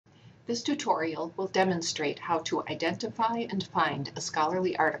This tutorial will demonstrate how to identify and find a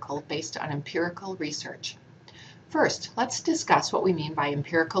scholarly article based on empirical research. First, let's discuss what we mean by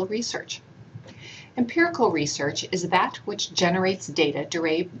empirical research. Empirical research is that which generates data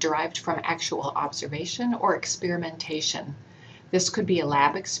derived from actual observation or experimentation. This could be a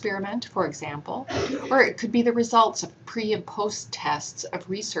lab experiment, for example, or it could be the results of pre- and post-tests of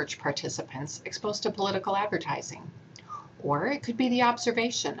research participants exposed to political advertising. Or it could be the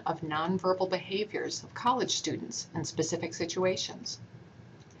observation of nonverbal behaviors of college students in specific situations.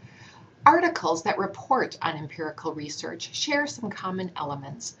 Articles that report on empirical research share some common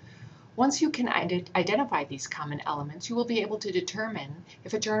elements. Once you can identify these common elements, you will be able to determine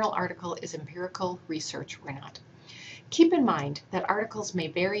if a journal article is empirical research or not. Keep in mind that articles may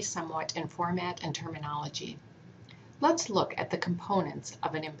vary somewhat in format and terminology. Let's look at the components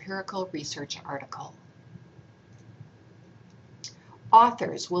of an empirical research article.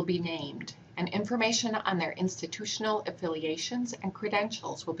 Authors will be named, and information on their institutional affiliations and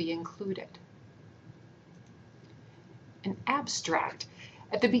credentials will be included. An abstract.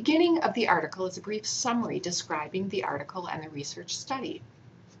 At the beginning of the article is a brief summary describing the article and the research study.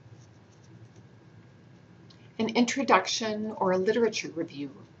 An introduction or a literature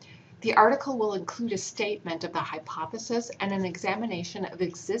review. The article will include a statement of the hypothesis and an examination of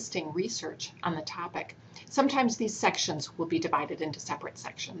existing research on the topic. Sometimes these sections will be divided into separate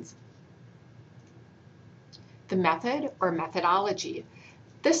sections. The method or methodology.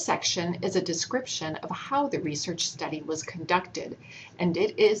 This section is a description of how the research study was conducted, and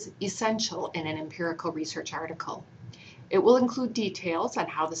it is essential in an empirical research article. It will include details on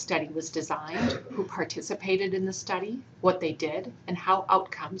how the study was designed, who participated in the study, what they did, and how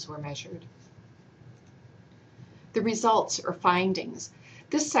outcomes were measured. The results or findings.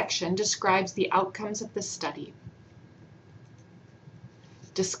 This section describes the outcomes of the study.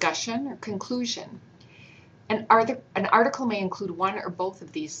 Discussion or conclusion. An article may include one or both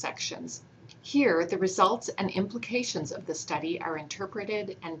of these sections. Here, the results and implications of the study are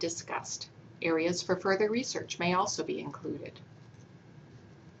interpreted and discussed. Areas for further research may also be included.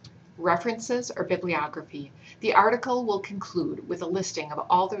 References or bibliography. The article will conclude with a listing of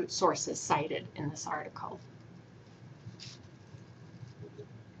all the sources cited in this article.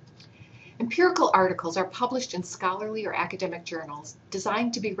 Empirical articles are published in scholarly or academic journals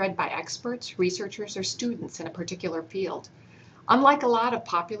designed to be read by experts, researchers, or students in a particular field. Unlike a lot of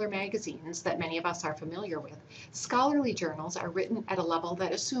popular magazines that many of us are familiar with, scholarly journals are written at a level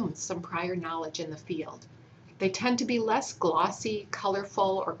that assumes some prior knowledge in the field. They tend to be less glossy,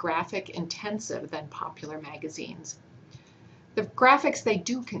 colorful, or graphic intensive than popular magazines. The graphics they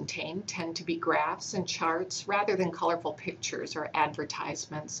do contain tend to be graphs and charts rather than colorful pictures or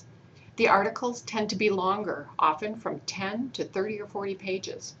advertisements. The articles tend to be longer, often from 10 to 30 or 40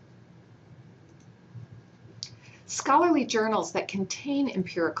 pages. Scholarly journals that contain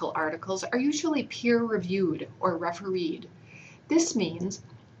empirical articles are usually peer-reviewed or refereed. This means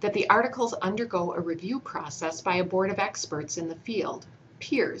that the articles undergo a review process by a board of experts in the field,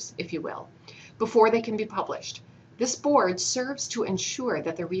 peers, if you will, before they can be published. This board serves to ensure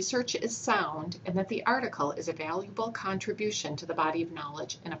that the research is sound and that the article is a valuable contribution to the body of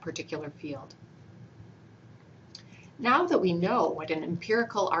knowledge in a particular field. Now that we know what an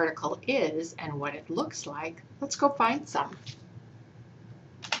empirical article is and what it looks like, let's go find some.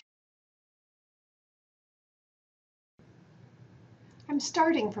 I'm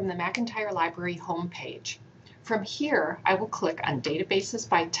starting from the McIntyre Library homepage. From here, I will click on Databases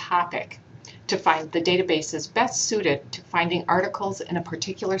by Topic to find the databases best suited to finding articles in a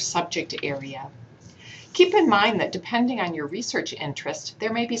particular subject area. Keep in mind that depending on your research interest,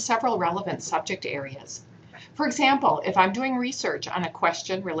 there may be several relevant subject areas. For example, if I'm doing research on a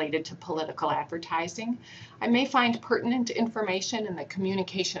question related to political advertising, I may find pertinent information in the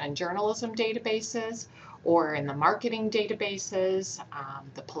communication and journalism databases, or in the marketing databases,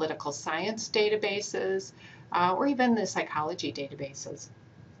 the political science databases, or even the psychology databases.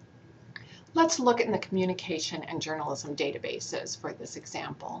 Let's look in the communication and journalism databases for this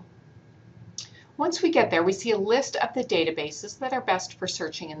example. Once we get there, we see a list of the databases that are best for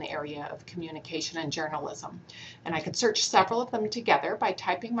searching in the area of communication and journalism. And I could search several of them together by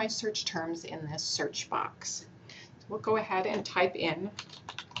typing my search terms in this search box. So we'll go ahead and type in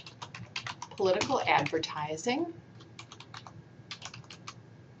political advertising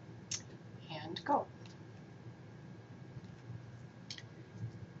and go.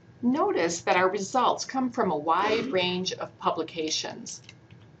 Notice that our results come from a wide range of publications.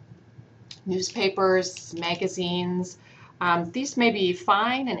 Newspapers, magazines. These may be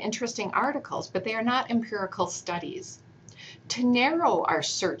fine and interesting articles, but they are not empirical studies. To narrow our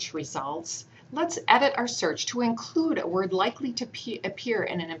search results, let's edit our search to include a word likely to appear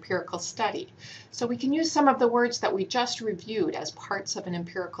in an empirical study. So we can use some of the words that we just reviewed as parts of an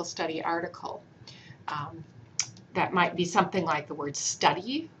empirical study article. That might be something like the word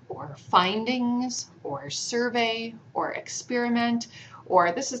study, or findings, or survey, or experiment,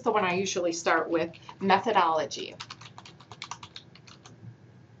 or this is the one I usually start with, methodology.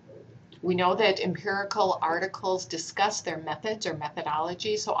 We know that empirical articles discuss their methods or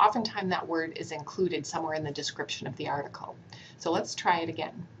methodology, so oftentimes that word is included somewhere in the description of the article. So let's try it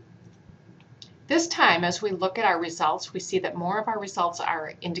again. This time, as we look at our results, we see that more of our results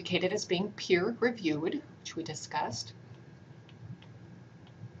are indicated as being peer-reviewed, which we discussed.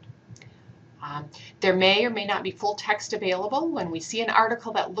 There may or may not be full text available. When we see an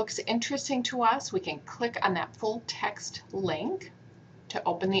article that looks interesting to us, we can click on that full text link to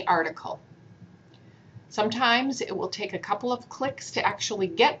open the article. Sometimes it will take a couple of clicks to actually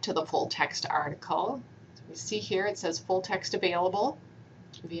get to the full text article. So we see here it says full text available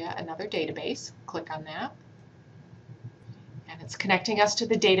via another database. Click on that. And it's connecting us to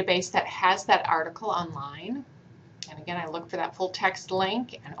the database that has that article online. And again, I look for that full text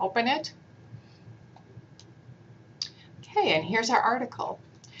link and open it. Okay, and here's our article.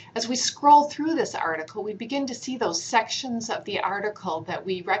 As we scroll through this article, we begin to see those sections of the article that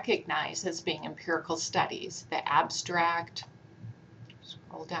we recognize as being empirical studies. The abstract,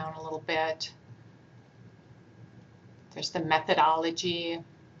 scroll down a little bit. There's the methodology,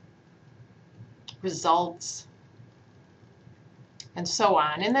 results, and so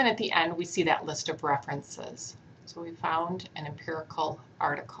on. And then at the end, we see that list of references. So we found an empirical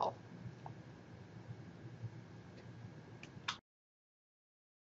article.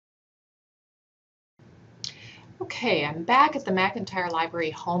 Okay, I'm back at the McIntyre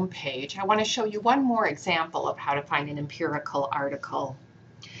Library homepage. I want to show you one more example of how to find an empirical article.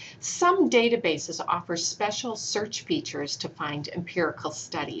 Some databases offer special search features to find empirical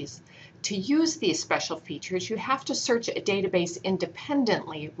studies. To use these special features, you have to search a database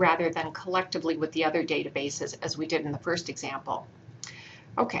independently rather than collectively with the other databases, as we did in the first example.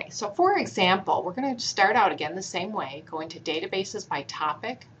 Okay, so for example, we're going to start out again the same way, go into databases by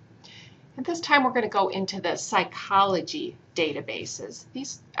topic. And this time we're going to go into the psychology databases.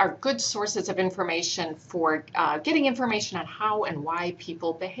 These are good sources of information for getting information on how and why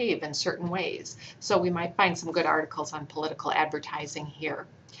people behave in certain ways. So we might find some good articles on political advertising here.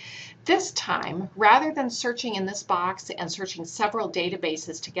 This time, rather than searching in this box and searching several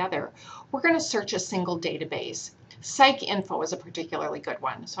databases together, we're going to search a single database. PsycInfo is a particularly good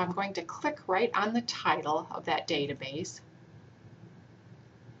one. So I'm going to click right on the title of that database.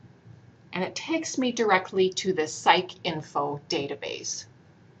 And it takes me directly to the PsycInfo database.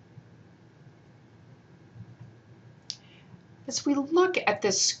 As we look at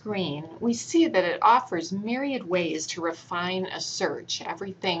this screen, we see that it offers myriad ways to refine a search,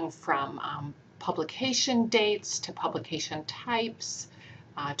 everything from publication dates to publication types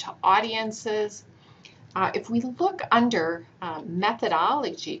to audiences. If we look under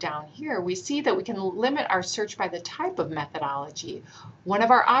methodology down here, we see that we can limit our search by the type of methodology. One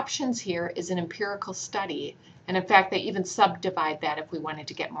of our options here is an empirical study, and in fact they even subdivide that if we wanted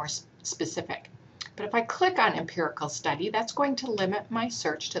to get more specific. But if I click on empirical study, that's going to limit my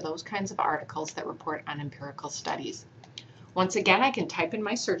search to those kinds of articles that report on empirical studies. Once again, I can type in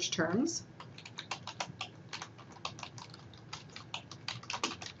my search terms.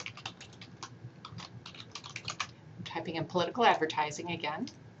 Typing in political advertising again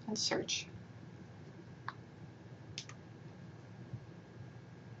and search.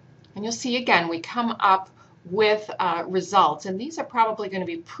 And you'll see again we come up with results, and these are probably going to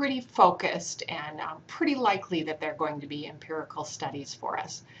be pretty focused and pretty likely that they're going to be empirical studies for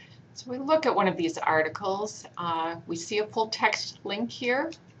us. So we look at one of these articles. We see a full text link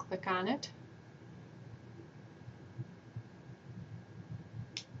here. Click on it.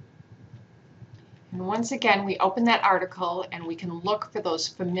 And once again, we open that article and we can look for those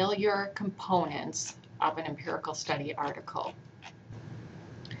familiar components of an empirical study article.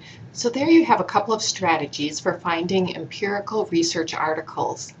 So there you have a couple of strategies for finding empirical research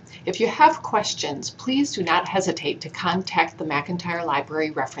articles. If you have questions, please do not hesitate to contact the McIntyre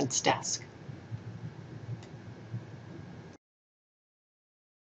Library Reference Desk.